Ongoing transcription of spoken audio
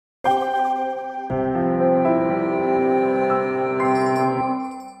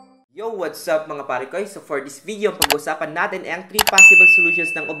what's up mga parekoy? So for this video, pag-uusapan natin ay ang 3 possible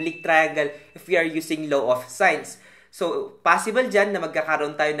solutions ng oblique triangle if we are using law of sines. So possible dyan na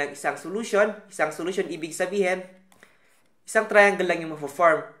magkakaroon tayo ng isang solution. Isang solution, ibig sabihin, isang triangle lang yung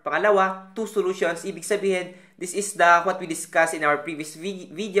ma-form. Pangalawa, 2 solutions, ibig sabihin, this is what we discussed in our previous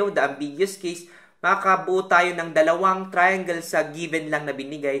video, the ambiguous case. Makakabuo tayo ng dalawang triangle sa given lang na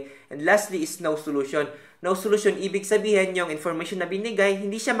binigay. And lastly is no solution. No solution, ibig sabihin yung information na binigay,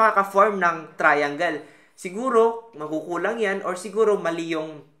 hindi siya makaka-form ng triangle. Siguro, makukulang yan or siguro mali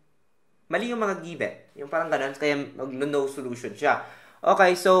yung mga given. Yung parang ganun, kaya no solution siya.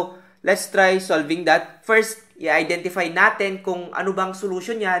 Okay, so let's try solving that. First, i-identify natin kung ano bang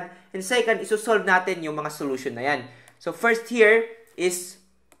solution yan. And second, isosolve natin yung mga solution na yan. So first here is,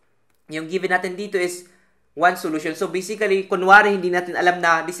 yung given natin dito is 1 solution. So basically, kunwari hindi natin alam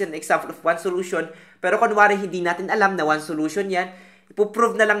na this is an example of 1 solution, pero kunwari hindi natin alam na 1 solution yan,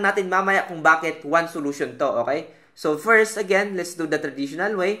 ipoprove na lang natin mamaya kung bakit 1 solution to, okay? So first, again, let's do the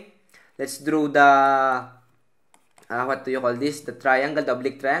traditional way. Let's draw the, what do you call this? The triangle, the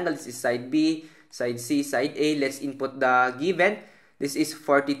oblique triangle. This is side B, side C, side A. Let's input the given. This is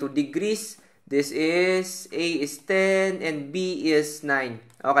 42 degrees. This is, A is 10, and B is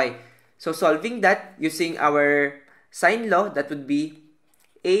 9. Okay. So, solving that using our sine law, that would be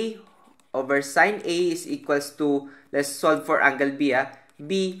A over sine A is equals to, let's solve for angle B,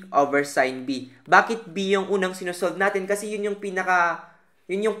 B over sine B. Bakit B yung unang sinusolve natin? Kasi yun yung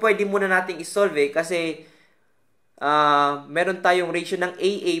yun yung pwede muna nating isolve kasi meron tayong ratio ng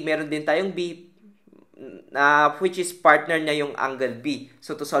AA, meron din tayong B, which is partner niya yung angle B.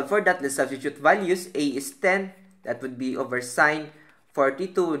 So, to solve for that, let's substitute values. A is 10, that would be over sine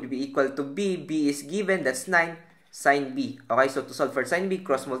 42 would be equal to B. B is given. That's 9 sine B. Okay, so to solve for sine B,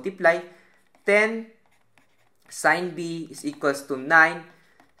 cross multiply. 10 sine B is equals to 9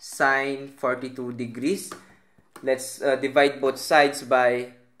 sine 42 degrees. Let's divide both sides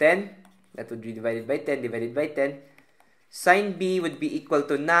by 10. That would be divided by 10, divided by 10. Sine B would be equal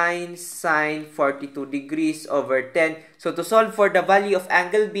to 9 sine 42 degrees over 10. So to solve for the value of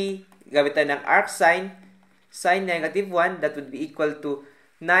angle B, gamit tayo ng arc sine. Sine negative 1, that would be equal to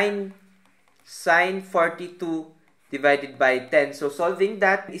 9 sine 42 divided by 10. So, solving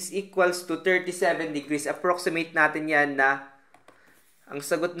that is equals to 37 degrees. Approximate natin yan na ang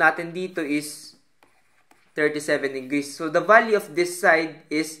sagot natin dito is 37 degrees. So, the value of this side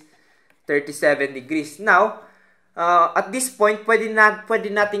is 37 degrees. Now, at this point, pwede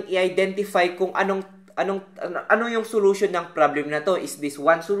nating i-identify kung ano yung solution ng problem na to. Is this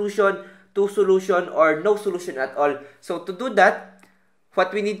 1 solution, 2 solution, or no solution at all? So, to do that,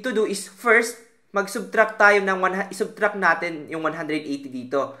 what we need to do is first, mag-subtract tayo i-subtract natin yung 180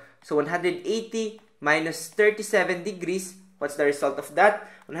 dito. So, 180 minus 37 degrees, what's the result of that?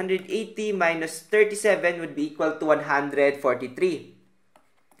 180 minus 37 would be equal to 143.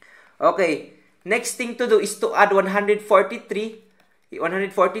 Okay, next thing to do is to add 143,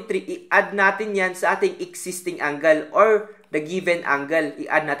 i-add natin yan sa ating existing angle or the given angle.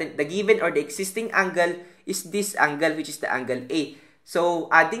 I-add natin, the given or the existing angle is this angle, which is the angle A.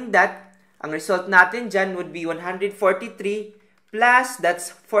 So, adding that, ang result natin dyan would be 143 plus,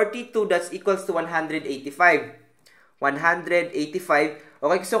 that's 42, that's equals to 185. 185.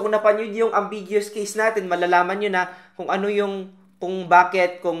 Okay, so kung napanood yung ambiguous case natin, malalaman nyo na kung ano yung, kung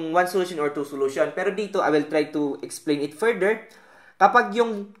bakit, kung 1 solution or 2 solution. Pero dito, I will try to explain it further. Kapag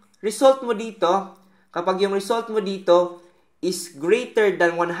yung result mo dito is greater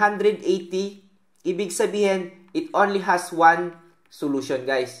than 180, ibig sabihin, it only has 1 solution,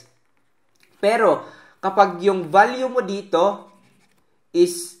 guys. Pero, kapag yung value mo dito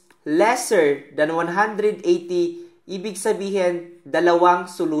is lesser than 180, ibig sabihin, 2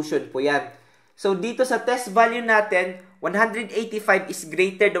 solution po yan. So, dito sa test value natin, 185 is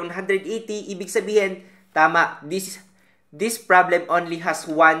greater than 180, ibig sabihin, tama, this problem only has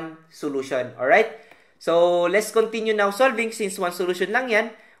 1 solution. Alright? So, let's continue now solving. Since 1 solution lang yan,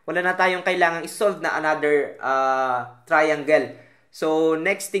 wala na tayong kailangang isolve na another triangle. So,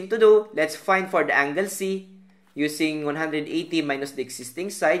 next thing to do, let's find for the angle C using 180 minus the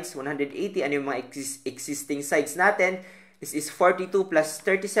existing sides. 180, ano yung mga existing sides natin? This is 42 plus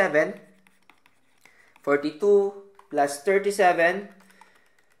 37. 42 plus 37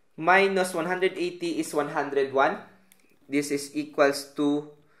 minus 180 is 101. This is equals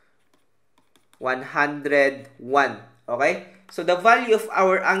to 101. Okay? So, the value of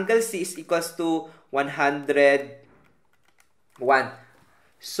our angle C is equals to 101.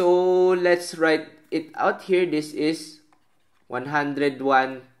 So, let's write it out here. This is 101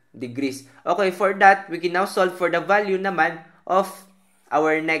 degrees. Okay, for that, we can now solve for the value naman of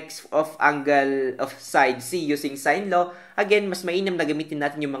our next of angle of side C using sine law. Again, mas mainam na gamitin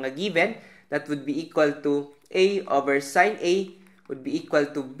natin yung mga given. That would be equal to A over sine A would be equal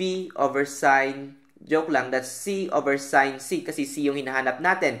to B over sine, joke lang, that's C over sine C kasi C yung hinahanap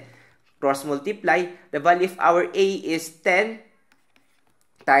natin. Cross multiply, the value of our A is 10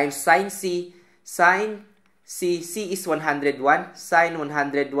 times sine C. Sine C is 101, sine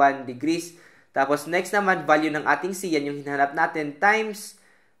 101 degrees. Tapos next naman, value ng ating C, yan yung hinahanap natin, times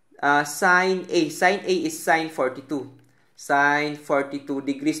sine A. Sine A is sine 42. Sine 42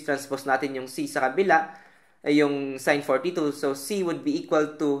 degrees, transpose natin yung C sa kabila, ay yung sine 42. So C would be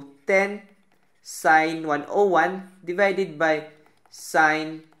equal to 10 sine 101 divided by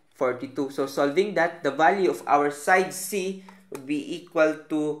sine 42. So solving that, the value of our side C would be equal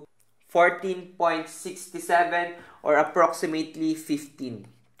to 14.67 or approximately 15.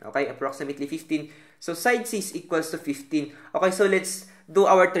 Okay, approximately 15. So side C is equals to 15. Okay, so let's do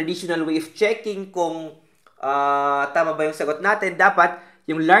our traditional way of checking kung tama ba yung sagot natin. Dapat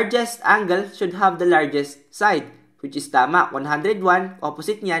yung largest angle should have the largest side, which is tama. 101,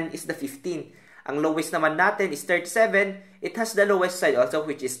 opposite niyan is the 15. Ang lowest naman natin is 37. It has the lowest side also,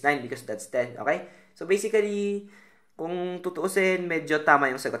 which is 9 because that's 10. Okay? So basically, kung tutuusin, medyo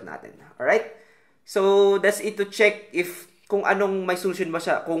tama yung sagot natin. Alright? So that's it to check if kung anong may solution ba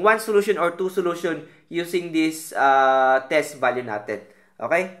siya. Kung one solution or two solution using this test value natin.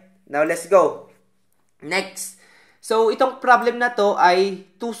 Okay? Now let's go. Next. So itong problem na to ay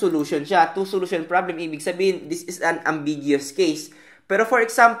two solution siya. Two solution problem. Ibig sabihin, this is an ambiguous case. Pero for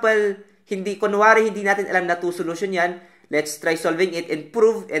example, kunwari hindi natin alam na two solution yan. Let's try solving it and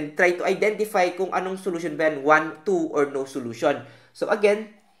prove and try to identify kung anong solution ba yan. 1, 2, or no solution. So again,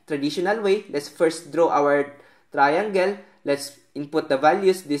 traditional way. Let's first draw our triangle. Let's input the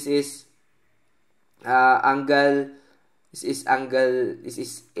values. This is angle. This is angle. This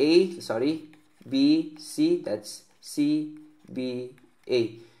is A. Sorry. B, C. That's C, B, A.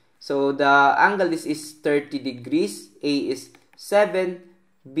 So the angle, this is 30 degrees. A is 7.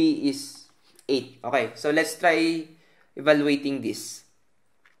 B is 8. Okay. So let's try evaluating this.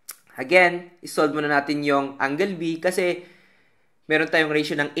 Again, isolve muna natin yung angle B kasi meron tayong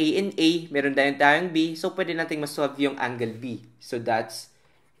ratio ng A and A, meron tayong B, so pwede nating masolve yung angle B. So that's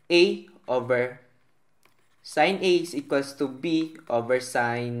A over sine A is equals to B over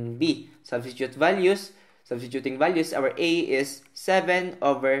sine B. Substituting values, our A is 7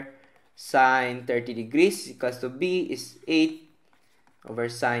 over sine 30 degrees equals to B is 8 over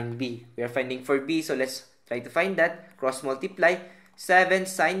sine B. We are finding for B, so let's try to find that. Cross multiply. 7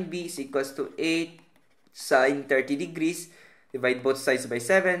 sine B is equals to 8 sine 30 degrees. Divide both sides by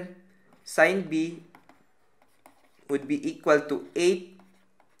 7. Sine B would be equal to 8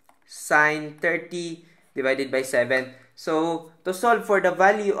 sine 30 divided by 7. So, to solve for the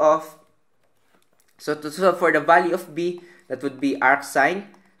value of B, that would be arc sine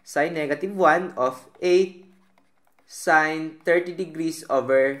negative 1 of 8 sine 30 degrees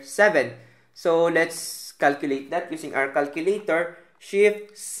over 7. So, let's calculate that using our calculator.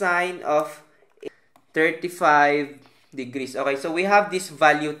 Shift sine of 35 degrees. Okay, so we have this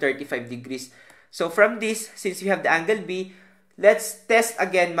value 35 degrees. So from this, since we have the angle B, let's test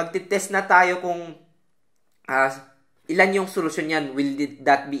again. Magte-test na tayo kung ilan yung solution yan. Will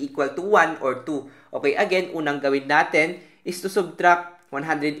that be equal to 1 or 2? Okay, again, unang gawin natin is to subtract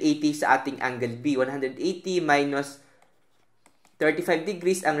 180 sa ating angle B. 180 minus 35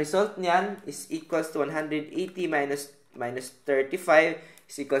 degrees. Ang result niyan is equals to 180 minus 35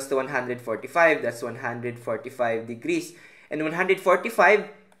 is equals to 145. That's 145 degrees. And 145,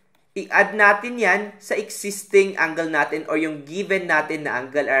 i-add natin yan sa existing angle natin or yung given natin na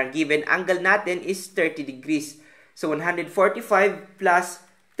angle. Our given angle natin is 30 degrees. So 145 plus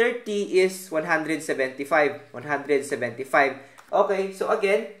 30 is 175. 175. Okay, so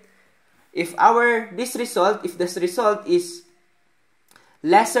again, if this result is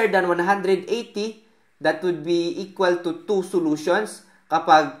lesser than 180, that would be equal to two solutions.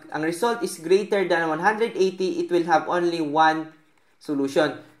 Kapag ang result is greater than 180, it will have only one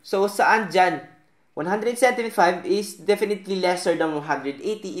solution. So, saan dyan? 175 is definitely lesser than 180.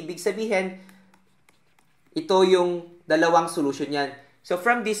 Ibig sabihin, ito yung dalawang solution yan. So,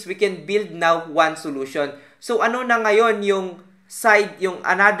 from this, we can build now one solution. So, ano na ngayon yung side, yung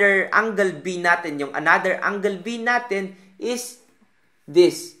another angle B natin? Yung another angle B natin is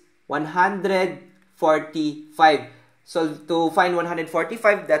this, 145. So, to find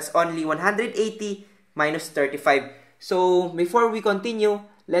 145, that's only 180 minus 35. So, before we continue,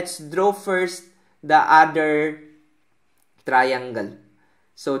 let's draw first the other triangle.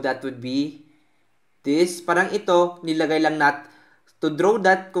 So, that would be this. Parang ito, nilagay lang to draw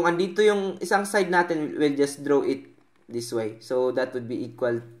that, kung andito yung isang side natin, we'll just draw it this way. So, that would be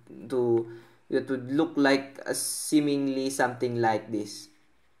equal to, that would look like seemingly something like this.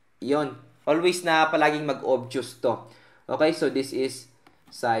 Yon. Always na palaging mag-obtuse to. Okay, so this is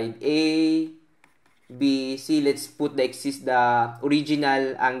side A, B, C. Let's put the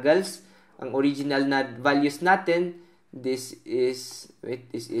original angles. Ang original na values natin, this is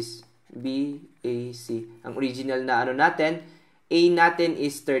B, A, C. Ang original na ano natin, A natin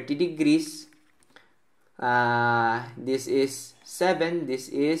is 30 degrees. This is 7, this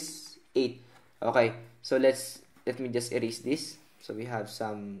is 8. Okay, so let me just erase this. So we have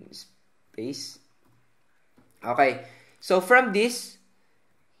some space. Okay, so from this,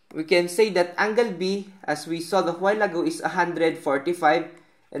 we can say that angle B, as we saw a while ago, is 145.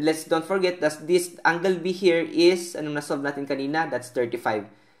 And let's don't forget that this angle B here is, anong nasolve natin kanina? That's 35.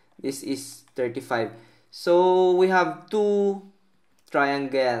 This is 35. So, we have two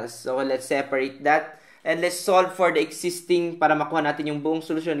triangles. So, let's separate that. And let's solve for the existing, para makuha natin yung buong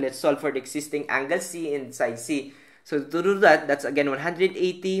solution, let's solve for the existing angle C and side C. So, to do that, that's again 180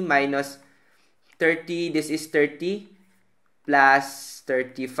 minus 30. This is 30 plus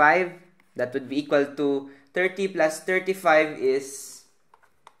 35. That would be equal to 30 plus 35 is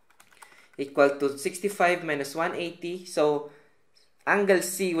equal to 65 minus 180. So, angle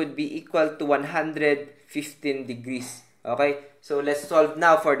C would be equal to 115 degrees. Okay? So, let's solve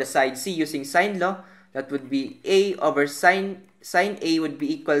now for the side C using sine law. That would be A over sine A would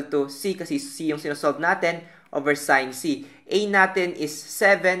be equal to C kasi C yung sinosolve natin over sine C. A natin is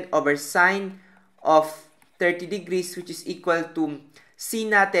 7 over sine of 30 degrees which is equal to C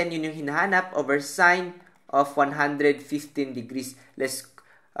natin, yun yung hinahanap, over sine of 115 degrees. Let's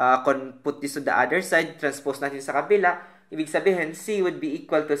put this to the other side, transpose natin sa kabila. Ibig sabihin, C would be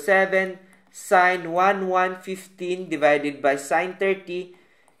equal to 7 sine 115 divided by sine 30.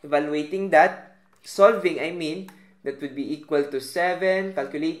 Evaluating that, solving, that would be equal to 7,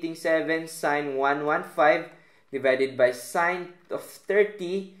 calculating 7 sine 115 divided by sine of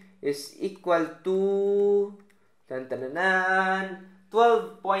 30 is equal to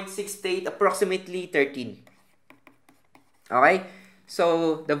 12.68, approximately 13. Okay?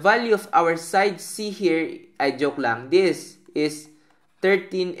 So, the value of our side C here, ay joke lang, this is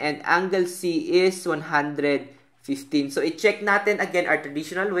 13 and angle C is 115. So, i-check natin again our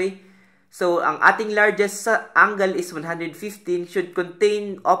traditional way. So, ang ating largest angle is 115 should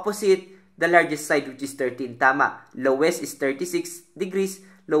contain opposite the largest side which is 13. Tama. Lowest is 36 degrees.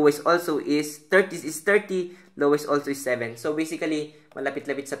 Lowest also is 30. Lowest also is 7. So, basically,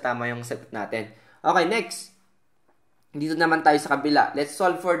 malapit-lapit sa tama yung sagot natin. Okay, next. Dito naman tayo sa kabila. Let's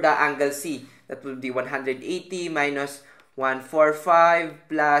solve for the angle C. That will be 180 minus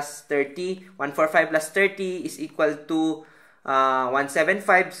 145 plus 30. 145 plus 30 is equal to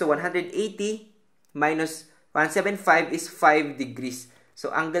 175. So, 180 minus 175 is 5 degrees.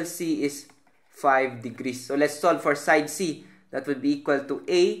 So, angle C is 5 degrees. So, let's solve for side C. That would be equal to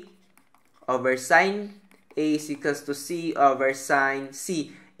A over sine. A is equals to C over sine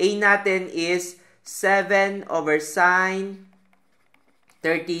C. A natin is 7 over sine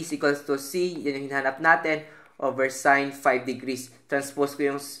 30 is equals to C. Yan yung hinahanap natin. Over sine 5 degrees. Transpose ko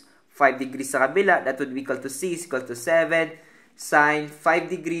yung 5 degrees sa kabila. That would be equal to C is equal to 7 sine 5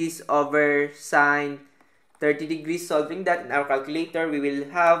 degrees over sine 30 degrees. Solving that in our calculator, we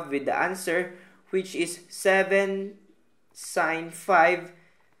will have with the answer which is 7 sine 5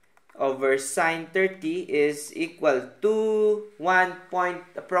 over sine 30 is equal to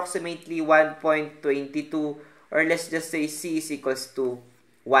approximately 1.22, or let's just say C is equals to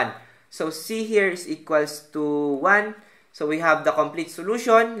 1. So C here is equals to 1. So we have the complete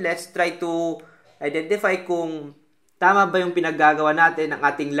solution. Let's try to identify kung tama ba yung pinaggagawa natin. Ang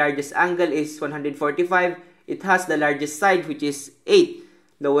ating largest angle is 145. It has the largest side which is 8.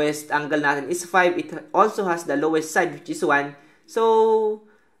 Lowest angle natin is 5. It also has the lowest side which is 1. So,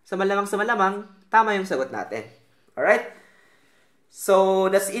 sa malamang, tama yung sagot natin. Alright? So,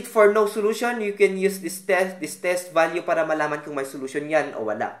 that's it for no solution. You can use this test value para malaman kung may solution yan o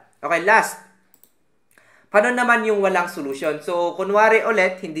wala. Okay, last. Paano naman yung walang solution? So, kunwari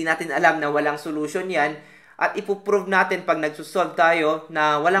ulit, hindi natin alam na walang solution yan at ipuprove natin pag nagsusolve tayo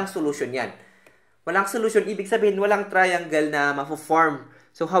na walang solution yan. Walang solution, ibig sabihin walang triangle na ma-form.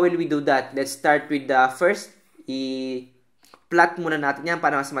 So, how will we do that? Let's start with the first. I-plot muna natin yan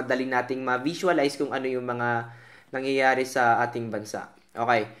para mas madali nating ma-visualize kung ano yung mga nangyayari sa ating bansa.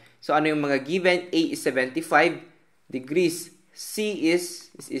 Okay. So, ano yung mga given? A is 75 degrees. C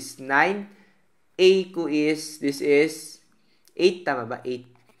is, this is 9. A ko is, this is 8. Tama ba?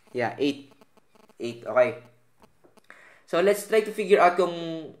 8. Yeah, 8. 8. Okay. So, let's try to figure out kung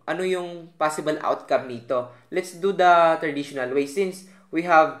ano yung possible outcome nito. Let's do the traditional way. Since we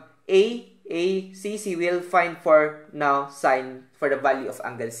have A, C, we'll find for now sine for the value of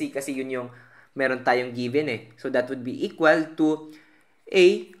angle C. Kasi yun yung meron tayong given eh. So, that would be equal to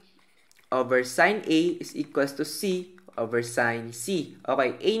A over sine A is equals to C over sine C.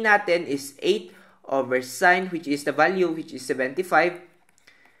 Okay, A natin is 8 over sine, which is the value, which is 75,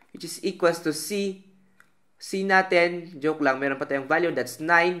 which is equals to C. C natin, joke lang, meron pa tayong value, that's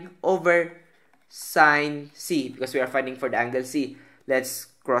 9 over sine C, because we are finding for the angle C. Let's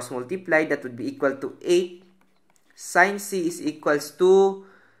cross multiply, that would be equal to 8. Sine C is equals to,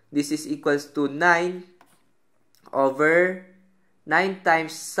 this is equals to 9 over 9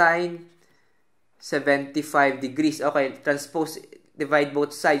 times sine 75 degrees. Okay, transpose, divide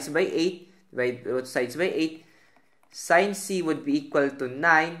both sides by 8. Divide both sides by 8. Sine C would be equal to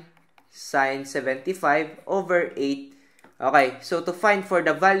 9 sine 75 over 8. Okay, so to find for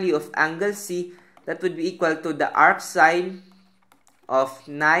the value of angle C, that would be equal to the arc sine of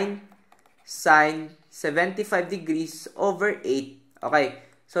 9 sine 75 degrees over 8. Okay,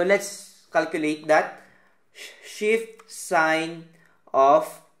 so let's calculate that. Shift sine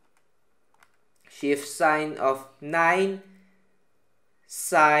of 9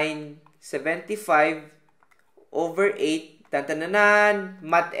 sine 75 over 8. Tantananan,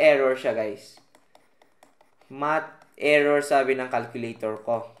 math error siya, guys. Math error, sabi ng calculator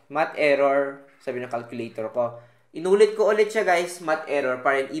ko. Math error, sabi ng calculator ko. Inulit ko ulit siya, guys, math error.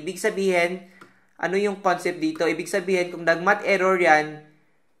 Para ibig sabihin, ano yung concept dito? Ibig sabihin, kung nag-math error yan,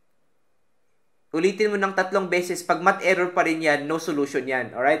 ulitin mo ng 3 beses. Pag math error pa rin yan, no solution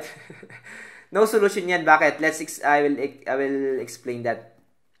yan. Alright? No solution yan. Bakit? I will explain that.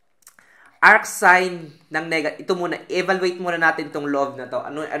 Arc sine ng negative, ito muna, evaluate muna natin itong loob na to.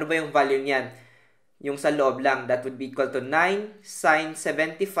 Ano ba yung value niyan? Yung sa loob lang, that would be equal to 9 sine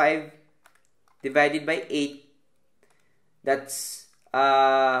 75 divided by 8. That's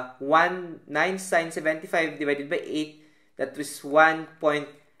 9 sine 75 divided by 8. That was 1.08,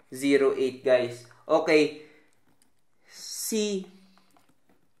 guys. Okay. C,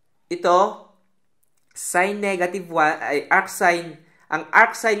 ito, sine negative 1, ay arc sine. Ang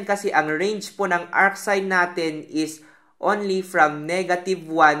arc sine kasi, ang range po ng arc sine natin is only from negative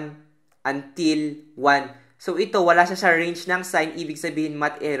 1 until 1. So, ito, wala siya sa range ng sine. Ibig sabihin,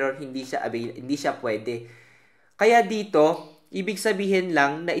 math error, hindi siya pwede. Kaya dito, ibig sabihin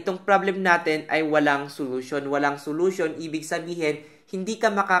lang na itong problem natin ay walang solution. Walang solution, ibig sabihin, hindi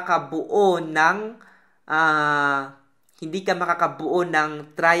ka makakabuo ng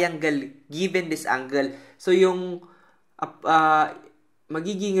triangle given this angle. So, yung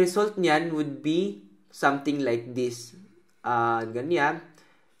magiging result niyan would be something like this. Ganyan.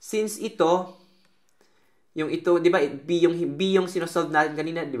 Since ito, di ba, B yung sinosolve natin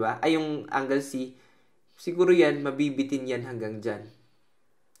kanina, di ba? Ay, yung angle C. Siguro yan, mabibitin yan hanggang dyan.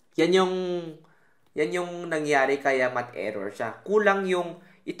 Yan yung nangyari, kaya math error siya. Kulang yung,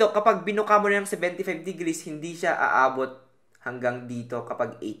 ito, kapag binuka mo na ng 75 degrees, hindi siya aabot hanggang dito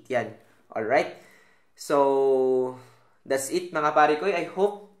kapag 8 yan. Alright? So, that's it, mga parekoy. I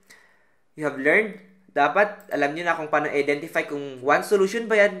hope you have learned. Dapat alam nyo na kung paano identify kung 1 solution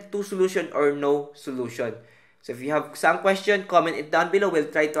ba yan, 2 solution, or no solution. So if you have some question, comment it down below.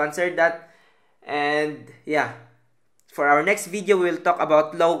 We'll try to answer that. And yeah, for our next video, we'll talk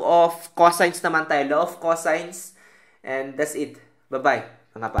about law of cosines naman tayo. Law of cosines. And that's it.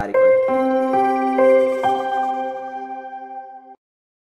 Bye-bye, mga parekoy.